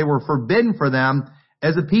because they were forbidden for them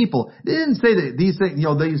as a people. They didn't say that these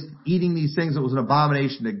things, eating these things, it was an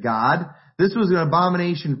abomination to God. This was an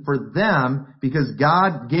abomination for them because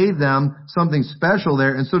God gave them something special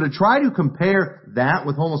there. And so to try to compare that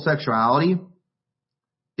with homosexuality,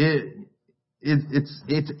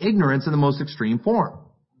 it's ignorance in the most extreme form.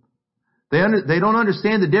 They don't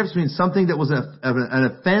understand the difference between something that was an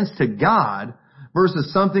offense to God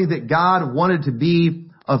versus something that God wanted to be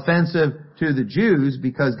offensive to the Jews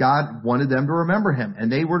because God wanted them to remember Him. And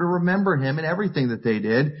they were to remember Him in everything that they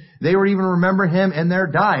did. They were even to remember Him in their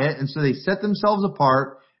diet. And so they set themselves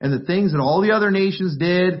apart. And the things that all the other nations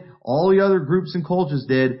did, all the other groups and cultures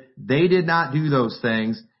did, they did not do those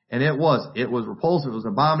things. And it was repulsive. It was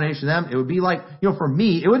an abomination to them. It would be like, for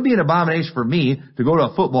me, it would be an abomination for me to go to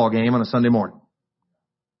a football game on a Sunday morning.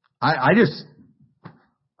 I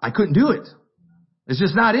couldn't do it. It's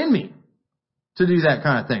just not in me to do that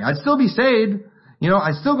kind of thing. I'd still be saved.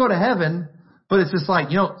 I'd still go to heaven, but it's just like,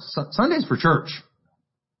 Sunday's for church.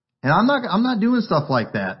 And I'm not doing stuff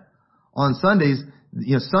like that on Sundays.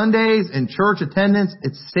 Sundays and church attendance,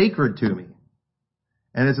 it's sacred to me.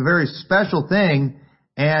 And it's a very special thing.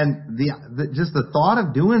 And just the thought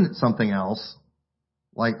of doing something else,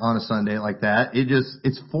 like on a Sunday like that,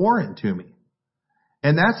 it's foreign to me.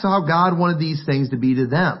 And that's how God wanted these things to be to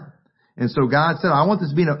them. And so God said, I want this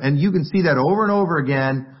to be, and you can see that over and over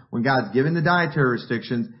again when God's given the dietary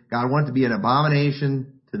restrictions, God wanted it to be an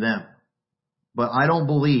abomination to them. But I don't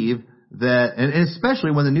believe that, and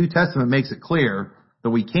especially when the New Testament makes it clear that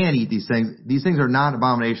we can eat these things are not an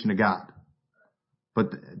abomination to God.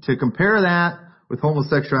 But to compare that with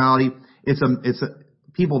homosexuality, it's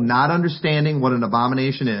people not understanding what an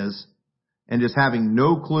abomination is and just having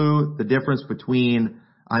no clue the difference between,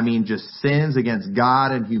 just sins against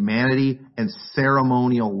God and humanity and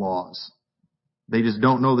ceremonial laws. They just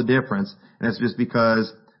don't know the difference, and it's just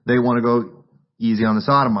because they want to go easy on the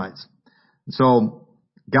sodomites. So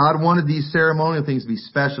God wanted these ceremonial things to be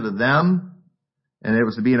special to them, and it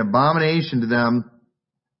was to be an abomination to them,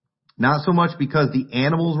 not so much because the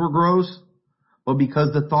animals were gross, but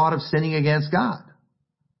because the thought of sinning against God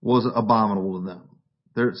was abominable to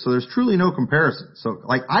them. So there's truly no comparison. So,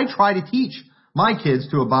 I try to teach my kids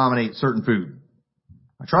to abominate certain food.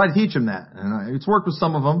 I try to teach them that. And it's worked with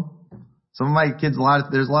some of them. Some of my kids,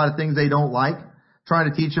 there's a lot of things they don't like. Trying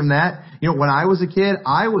to teach them that. When I was a kid,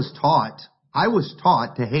 I was taught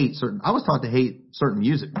to hate certain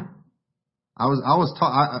music. I was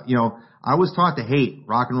taught to hate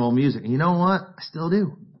rock and roll music. And you know what? I still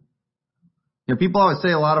do. People always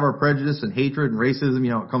say a lot of our prejudice and hatred and racism,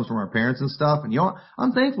 it comes from our parents and stuff. And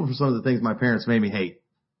I'm thankful for some of the things my parents made me hate.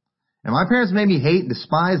 And my parents made me hate and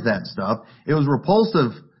despise that stuff. It was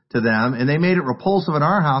repulsive to them, and they made it repulsive in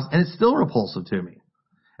our house, and it's still repulsive to me.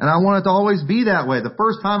 And I want it to always be that way. The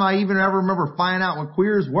first time I even ever remember finding out what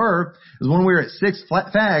queers were is when we were at Six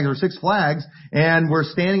Flags, and we're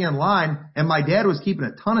standing in line, and my dad was keeping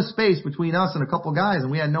a ton of space between us and a couple guys, and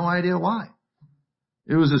we had no idea why.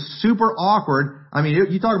 It was super awkward.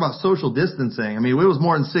 You talk about social distancing. It was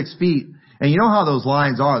more than 6 feet. And you know how those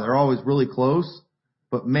lines are. They're always really close.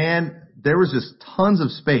 But man, there was just tons of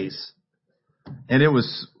space. And it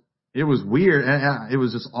was weird. And it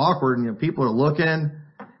was just awkward. And people are looking.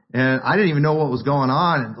 And I didn't even know what was going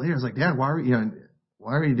on. And later I was like, Dad, why are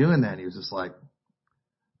you doing that? And he was just like,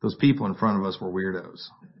 those people in front of us were weirdos.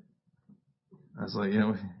 I was like,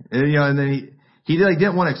 and then he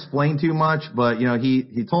didn't want to explain too much, but,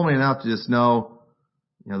 he told me enough to just know,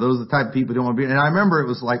 those are the type of people who don't want to be. And I remember it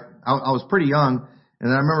was like, I was pretty young,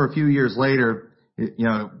 and I remember a few years later,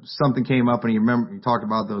 something came up, and he talked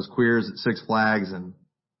about those queers at Six Flags, and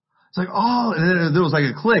it's like, oh, and then there was like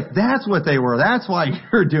a click. That's what they were. That's why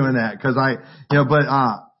you're doing that. Cause I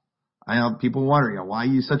know people wonder, why are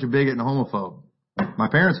you such a bigot and a homophobe? My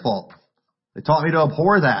parents' fault. They taught me to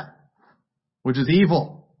abhor that. which is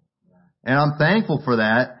evil. And I'm thankful for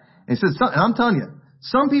that. And he says, and I'm telling you,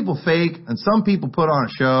 some people fake and some people put on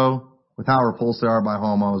a show with how repulsed they are by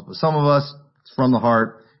homos, but some of us, it's from the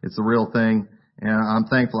heart. It's the real thing. And I'm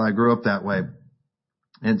thankful I grew up that way.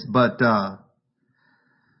 But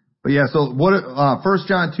yeah, so what, 1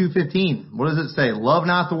 John 2:15, what does it say? Love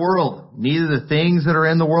not the world, neither the things that are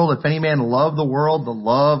in the world. If any man love the world, the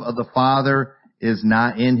love of the Father is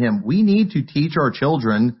not in him. We need to teach our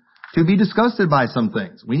children to be disgusted by some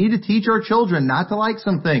things. We need to teach our children not to like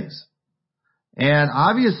some things. And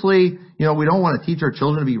obviously, we don't want to teach our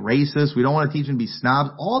children to be racist. We don't want to teach them to be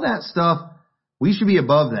snobs. All that stuff, we should be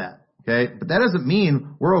above that. Okay? But that doesn't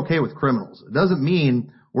mean we're okay with criminals. It doesn't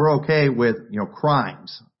mean we're okay with,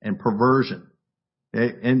 crimes and perversion.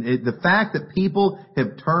 Okay? And the fact that people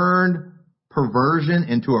have turned perversion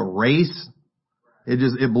into a race,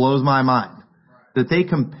 it blows my mind. That they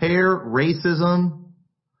compare racism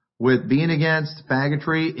with being against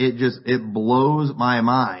faggotry, it blows my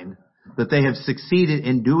mind that they have succeeded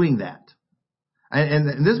in doing that.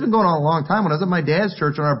 And this has been going on a long time. When I was at my dad's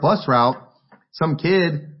church on our bus route, some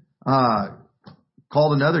kid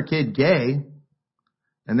called another kid gay,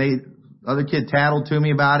 and the other kid tattled to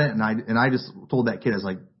me about it, and I just told that kid, I was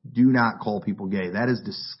like, do not call people gay. That is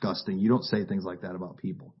disgusting. You don't say things like that about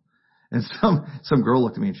people. And some girl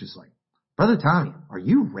looked at me and she's like, Brother Tommy, are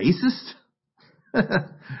you racist?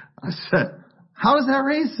 I said, how is that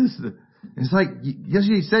racist? It's like, yes,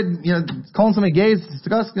 you said, calling somebody gay is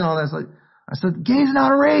disgusting and all that. I said, gay is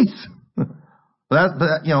not a race. But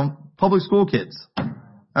public school kids.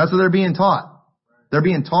 That's what they're being taught. They're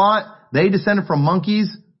being taught they descended from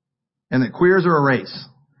monkeys and that queers are a race.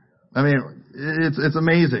 I mean, it's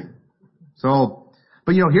amazing. So,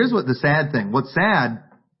 but here's what the sad thing. What's sad,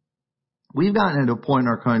 we've gotten into a point in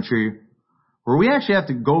our country where we actually have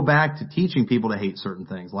to go back to teaching people to hate certain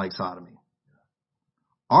things like sodomy.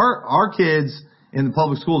 Our kids in the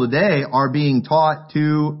public school today are being taught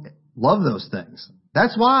to love those things.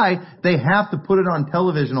 That's why they have to put it on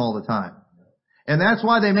television all the time. And that's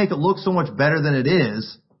why they make it look so much better than it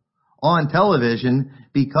is on television,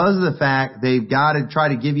 because of the fact they've got to try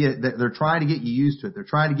to give you, they're trying to get you used to it. They're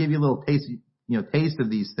trying to give you a little taste of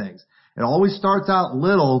these things. It always starts out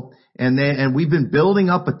little, and we've been building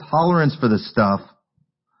up a tolerance for this stuff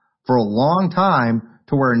for a long time,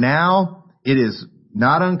 to where now it is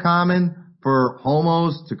not uncommon for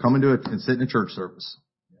homos to come into it and sit in a church service.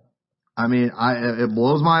 I mean, it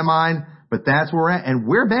blows my mind, but that's where we're at. And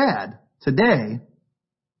we're bad today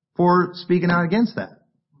for speaking out against that.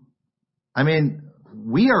 I mean,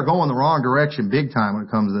 we are going the wrong direction big time when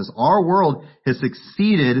it comes to this. Our world has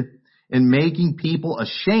succeeded in making people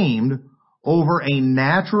ashamed over a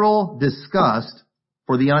natural disgust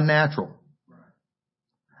for the unnatural.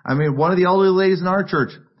 I mean, one of the elderly ladies in our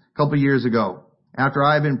church a couple of years ago, after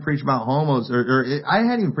I had been preaching about homos, or I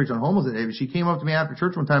hadn't even preached on homos that day, but she came up to me after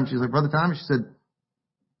church one time and she's like, Brother Tommy, she said,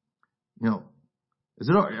 is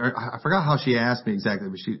it, I forgot how she asked me exactly,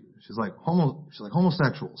 but she's like,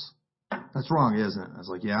 homosexuals. That's wrong, isn't it? I was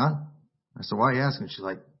like, yeah. I said, why are you asking? She's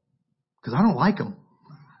like, because I don't like them.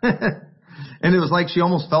 And it was like she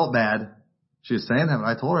almost felt bad. She was saying that, but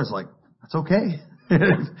I told her, I was like, that's okay.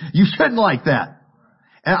 You shouldn't like that.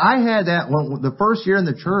 And I had that the first year in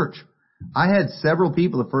the church. I had several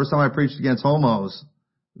people the first time I preached against homos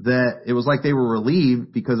that it was like they were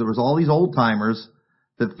relieved, because there was all these old timers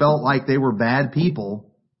that felt like they were bad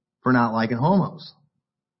people for not liking homos.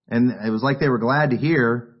 And it was like they were glad to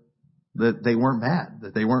hear that they weren't bad,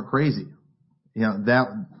 that they weren't crazy.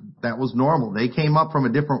 That was normal. They came up from a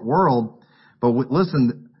different world. But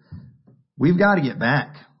listen, we've got to get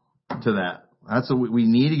back to that. That's what we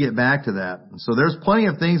need to get back to that. So there's plenty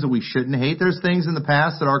of things that we shouldn't hate. There's things in the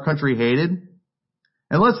past that our country hated.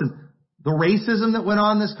 And listen, the racism that went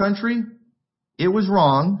on in this country, it was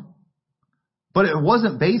wrong, but it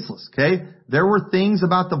wasn't baseless, okay? There were things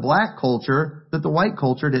about the black culture that the white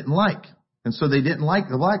culture didn't like. And so they didn't like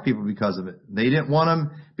the black people because of it. They didn't want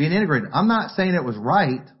them being integrated. I'm not saying it was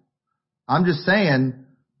right. I'm just saying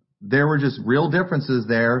there were just real differences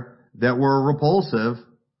there that were repulsive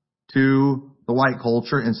to the white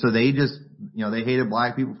culture. And so they just, they hated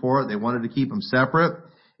black people for it. They wanted to keep them separate.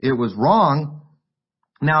 It was wrong.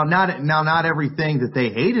 Now, not everything that they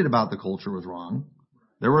hated about the culture was wrong.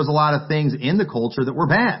 There was a lot of things in the culture that were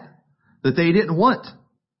bad, that they didn't want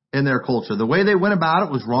in their culture. The way they went about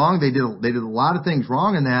it was wrong. They did a lot of things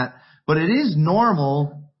wrong in that, but it is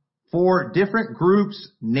normal for different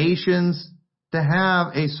groups, nations, to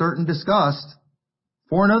have a certain disgust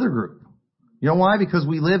for another group. You know why? Because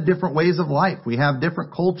we live different ways of life. We have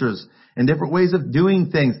different cultures. and different ways of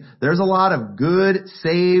doing things. There's a lot of good,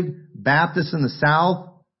 saved Baptists in the South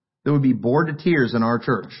that would be bored to tears in our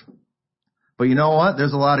church. But you know what?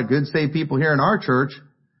 There's a lot of good, saved people here in our church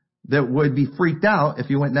that would be freaked out if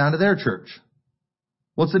you went down to their church.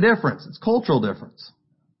 What's the difference? It's cultural difference.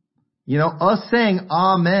 You know, us saying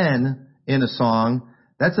amen in a song,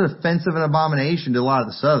 that's an offensive and abomination to a lot of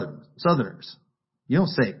the Southerners. You don't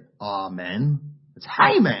say amen. It's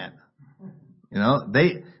hey man. You know,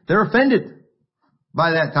 they're offended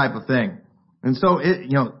by that type of thing. And so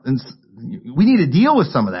we need to deal with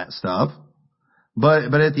some of that stuff.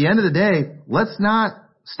 But at the end of the day, let's not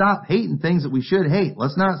stop hating things that we should hate.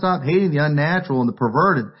 Let's not stop hating the unnatural and the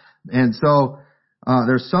perverted. And so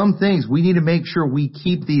there's some things we need to make sure we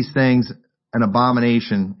keep these things an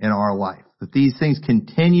abomination in our life. That these things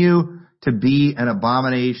continue to be an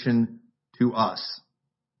abomination to us.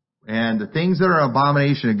 And the things that are an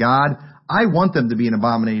abomination to God, I want them to be an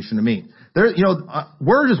abomination to me.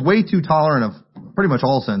 We're just way too tolerant of pretty much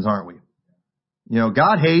all sins, aren't we? You know,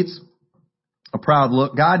 God hates a proud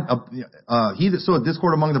look. He that soweth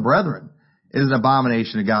discord among the brethren is an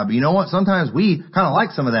abomination to God. But you know what? Sometimes we kind of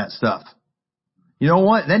like some of that stuff. You know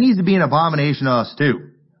what? That needs to be an abomination to us too.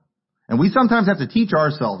 And we sometimes have to teach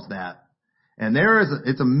ourselves that. And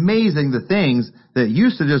it's amazing the things that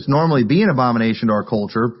used to just normally be an abomination to our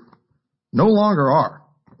culture no longer are.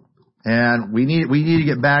 And we need to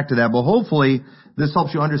get back to that. But hopefully this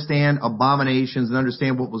helps you understand abominations and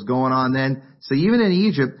understand what was going on then. So even in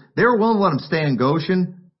Egypt, they were willing to let them stay in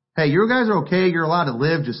Goshen. Hey, you guys are okay. You're allowed to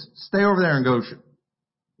live. Just stay over there in Goshen.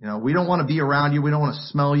 You know, we don't want to be around you. We don't want to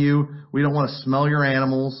smell you. We don't want to smell your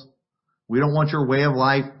animals. We don't want your way of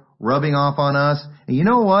life rubbing off on us. And you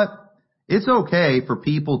know what? It's okay for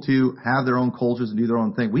people to have their own cultures and do their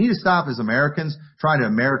own thing. We need to stop as Americans trying to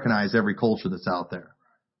Americanize every culture that's out there.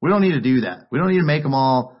 We don't need to do that. We don't need to make them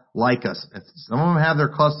all like us. If some of them have their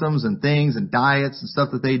customs and things and diets and stuff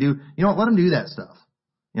that they do. You know what? Let them do that stuff.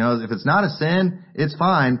 You know, if it's not a sin, it's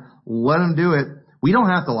fine. Let them do it. We don't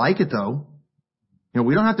have to like it though. You know,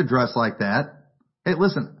 we don't have to dress like that. Hey,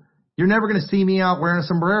 listen, you're never going to see me out wearing a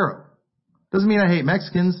sombrero. Doesn't mean I hate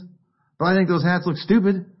Mexicans, but I think those hats look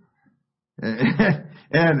stupid.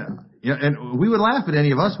 And we would laugh at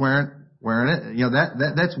any of us wearing it. You know,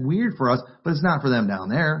 that's weird for us, but it's not for them down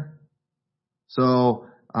there. So,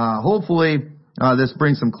 hopefully, this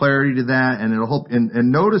brings some clarity to that, and it'll help.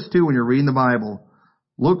 And notice too, when you're reading the Bible,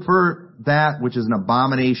 look for that which is an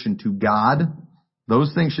abomination to God.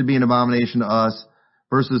 Those things should be an abomination to us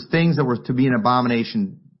versus things that were to be an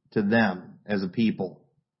abomination to them as a people.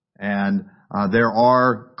 And there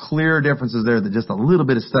are clear differences there that just a little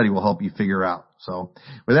bit of study will help you figure out. So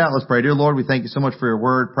with that, let's pray. Dear Lord, we thank you so much for your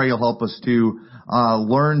word. Pray you'll help us to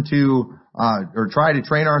learn to or try to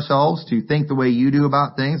train ourselves to think the way you do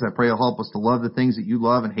about things. I pray you'll help us to love the things that you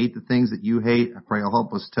love and hate the things that you hate. I pray you'll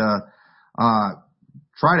help us to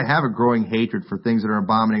try to have a growing hatred for things that are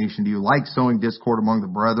abomination to you, like sowing discord among the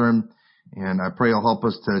brethren. And I pray you'll help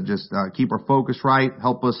us to just keep our focus right,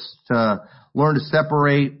 help us to learn to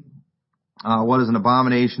separate what is an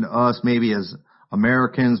abomination to us, maybe as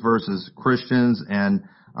Americans versus Christians, and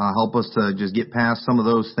help us to just get past some of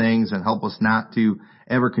those things and help us not to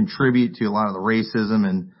ever contribute to a lot of the racism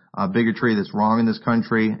and bigotry that's wrong in this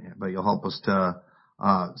country. But you'll help us to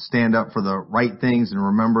stand up for the right things and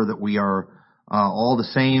remember that we are all the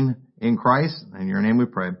same in Christ. In your name we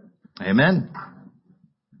pray. Amen.